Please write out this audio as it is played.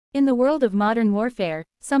In the world of modern warfare,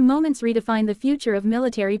 some moments redefine the future of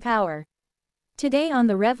military power. Today on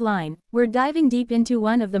the Rev Line, we're diving deep into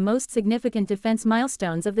one of the most significant defense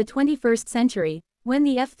milestones of the 21st century, when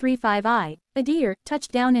the F-35I Adir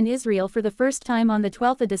touched down in Israel for the first time on the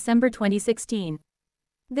 12th of December 2016.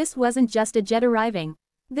 This wasn't just a jet arriving.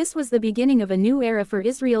 This was the beginning of a new era for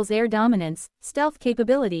Israel's air dominance, stealth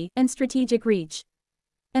capability, and strategic reach.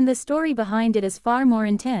 And the story behind it is far more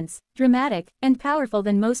intense, dramatic, and powerful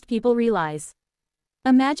than most people realize.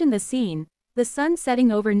 Imagine the scene: the sun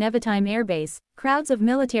setting over Nevatim Air Base, crowds of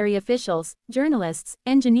military officials, journalists,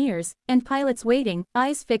 engineers, and pilots waiting,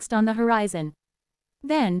 eyes fixed on the horizon.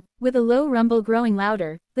 Then, with a low rumble growing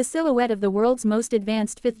louder, the silhouette of the world's most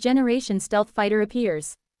advanced fifth-generation stealth fighter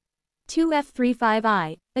appears. Two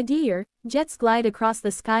F-35I Adir jets glide across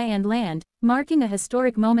the sky and land, marking a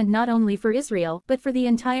historic moment not only for Israel but for the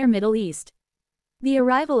entire Middle East. The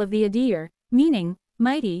arrival of the Adir, meaning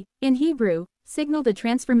mighty in Hebrew, signaled a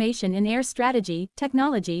transformation in air strategy,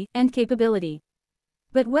 technology, and capability.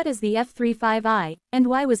 But what is the F-35I, and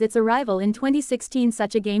why was its arrival in 2016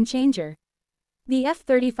 such a game-changer? The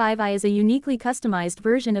F-35I is a uniquely customized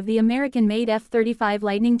version of the American-made F-35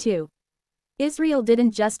 Lightning II. Israel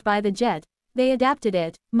didn't just buy the jet, they adapted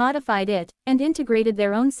it, modified it, and integrated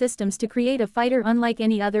their own systems to create a fighter unlike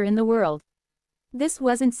any other in the world. This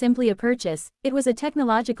wasn't simply a purchase, it was a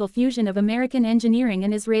technological fusion of American engineering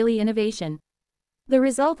and Israeli innovation. The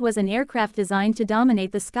result was an aircraft designed to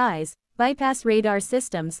dominate the skies, bypass radar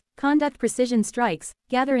systems, conduct precision strikes,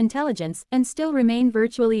 gather intelligence, and still remain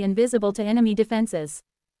virtually invisible to enemy defenses.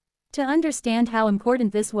 To understand how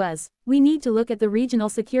important this was, we need to look at the regional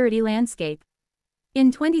security landscape. In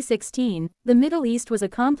 2016, the Middle East was a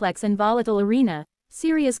complex and volatile arena.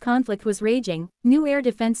 Syria's conflict was raging, new air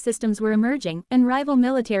defense systems were emerging, and rival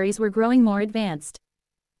militaries were growing more advanced.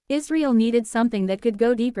 Israel needed something that could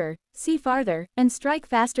go deeper, see farther, and strike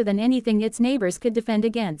faster than anything its neighbors could defend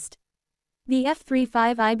against. The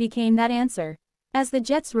F-35I became that answer. As the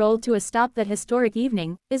jets rolled to a stop that historic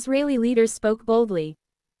evening, Israeli leaders spoke boldly.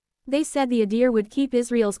 They said the Adir would keep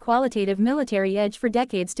Israel's qualitative military edge for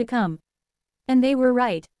decades to come. And they were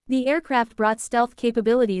right. The aircraft brought stealth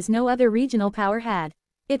capabilities no other regional power had.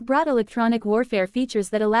 It brought electronic warfare features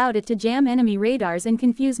that allowed it to jam enemy radars and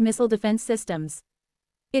confuse missile defense systems.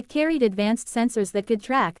 It carried advanced sensors that could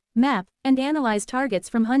track, map, and analyze targets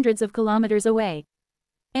from hundreds of kilometers away.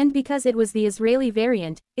 And because it was the Israeli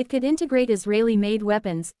variant, it could integrate Israeli-made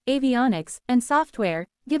weapons, avionics, and software,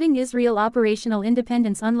 giving Israel operational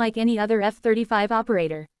independence unlike any other F-35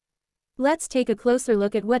 operator. Let's take a closer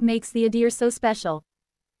look at what makes the Adir so special.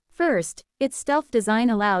 First, its stealth design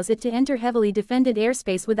allows it to enter heavily defended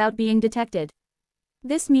airspace without being detected.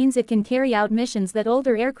 This means it can carry out missions that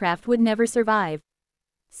older aircraft would never survive.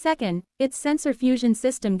 Second, its sensor fusion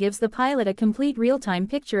system gives the pilot a complete real-time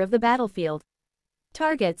picture of the battlefield.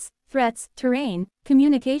 Targets, threats, terrain,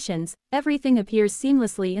 communications, everything appears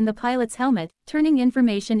seamlessly in the pilot's helmet, turning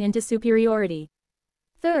information into superiority.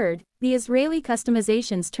 Third, the Israeli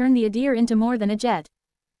customizations turn the Adir into more than a jet.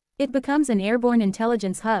 It becomes an airborne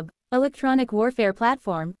intelligence hub, electronic warfare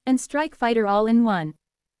platform, and strike fighter all in one.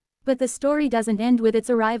 But the story doesn't end with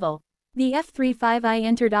its arrival. The F-35I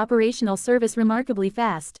entered operational service remarkably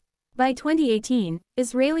fast. By 2018,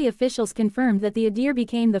 Israeli officials confirmed that the Adir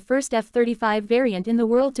became the first F-35 variant in the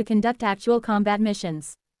world to conduct actual combat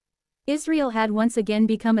missions. Israel had once again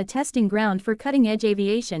become a testing ground for cutting-edge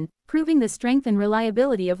aviation, proving the strength and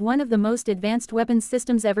reliability of one of the most advanced weapons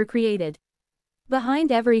systems ever created.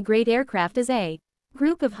 Behind every great aircraft is a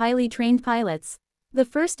group of highly trained pilots. The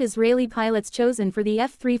first Israeli pilots chosen for the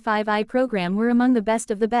F-35I program were among the best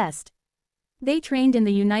of the best. They trained in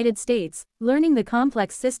the United States, learning the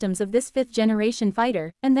complex systems of this fifth-generation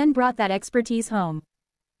fighter, and then brought that expertise home.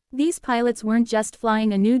 These pilots weren't just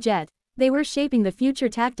flying a new jet, they were shaping the future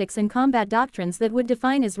tactics and combat doctrines that would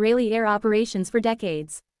define Israeli air operations for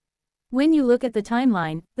decades. When you look at the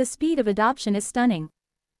timeline, the speed of adoption is stunning.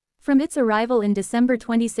 From its arrival in December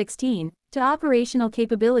 2016, to operational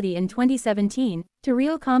capability in 2017, to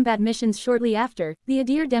real combat missions shortly after, the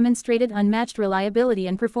Adir demonstrated unmatched reliability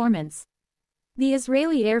and performance. The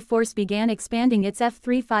Israeli Air Force began expanding its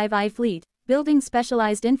F-35I fleet, building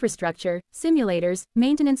specialized infrastructure, simulators,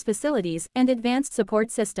 maintenance facilities, and advanced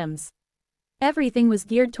support systems. Everything was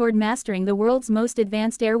geared toward mastering the world's most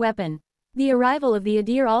advanced air weapon. The arrival of the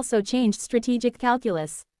Adir also changed strategic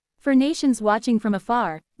calculus. For nations watching from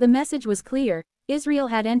afar, the message was clear: Israel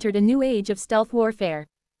had entered a new age of stealth warfare.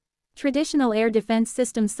 Traditional air defense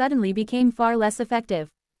systems suddenly became far less effective.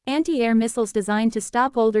 Anti-air missiles designed to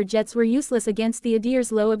stop older jets were useless against the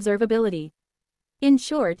Adir's low observability. In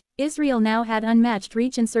short, Israel now had unmatched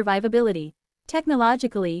reach and survivability.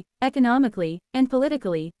 Technologically, economically, and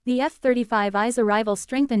politically, the F-35I's arrival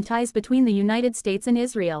strengthened ties between the United States and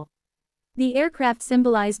Israel. The aircraft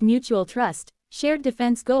symbolized mutual trust, shared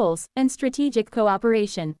defense goals, and strategic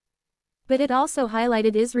cooperation. But it also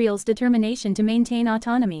highlighted Israel's determination to maintain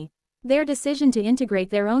autonomy. Their decision to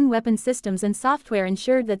integrate their own weapon systems and software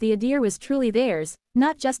ensured that the Adir was truly theirs,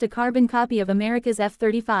 not just a carbon copy of America's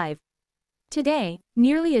F-35. Today,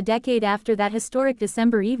 nearly a decade after that historic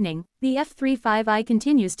December evening, the F-35I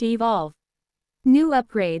continues to evolve. New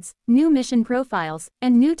upgrades, new mission profiles,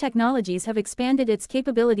 and new technologies have expanded its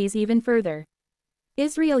capabilities even further.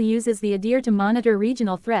 Israel uses the Adir to monitor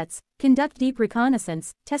regional threats, conduct deep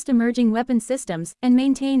reconnaissance, test emerging weapon systems, and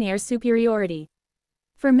maintain air superiority.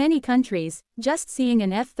 For many countries, just seeing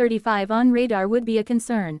an F-35 on radar would be a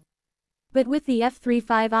concern. But with the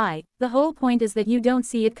F-35I, the whole point is that you don't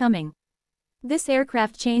see it coming. This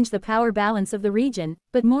aircraft changed the power balance of the region,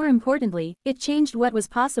 but more importantly, it changed what was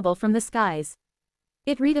possible from the skies.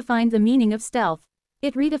 It redefined the meaning of stealth.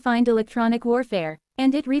 It redefined electronic warfare,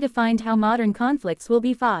 and it redefined how modern conflicts will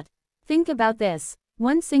be fought. Think about this.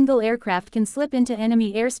 One single aircraft can slip into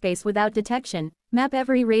enemy airspace without detection, map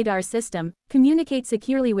every radar system, communicate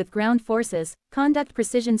securely with ground forces, conduct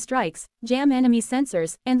precision strikes, jam enemy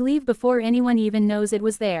sensors, and leave before anyone even knows it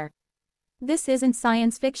was there. This isn't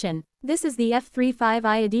science fiction. This is the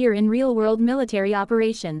F-35I Adir in real-world military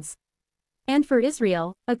operations. And for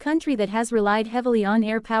Israel, a country that has relied heavily on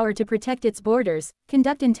air power to protect its borders,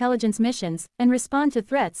 conduct intelligence missions, and respond to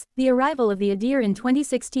threats, the arrival of the Adir in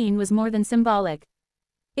 2016 was more than symbolic.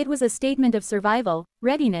 It was a statement of survival,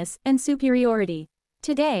 readiness, and superiority.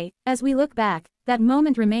 Today, as we look back, that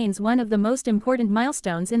moment remains one of the most important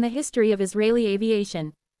milestones in the history of Israeli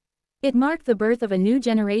aviation. It marked the birth of a new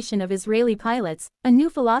generation of Israeli pilots, a new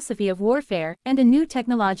philosophy of warfare, and a new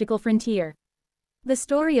technological frontier. The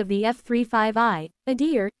story of the F-35I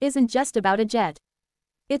Adir isn't just about a jet.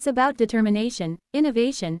 It's about determination,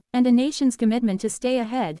 innovation, and a nation's commitment to stay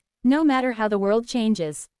ahead, no matter how the world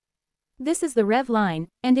changes. This is the Rev Line,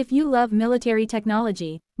 and if you love military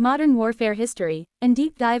technology, modern warfare history, and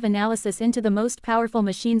deep dive analysis into the most powerful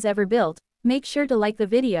machines ever built, make sure to like the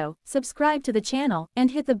video, subscribe to the channel, and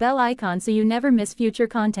hit the bell icon so you never miss future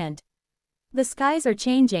content. The skies are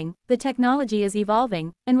changing, the technology is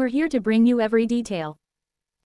evolving, and we're here to bring you every detail.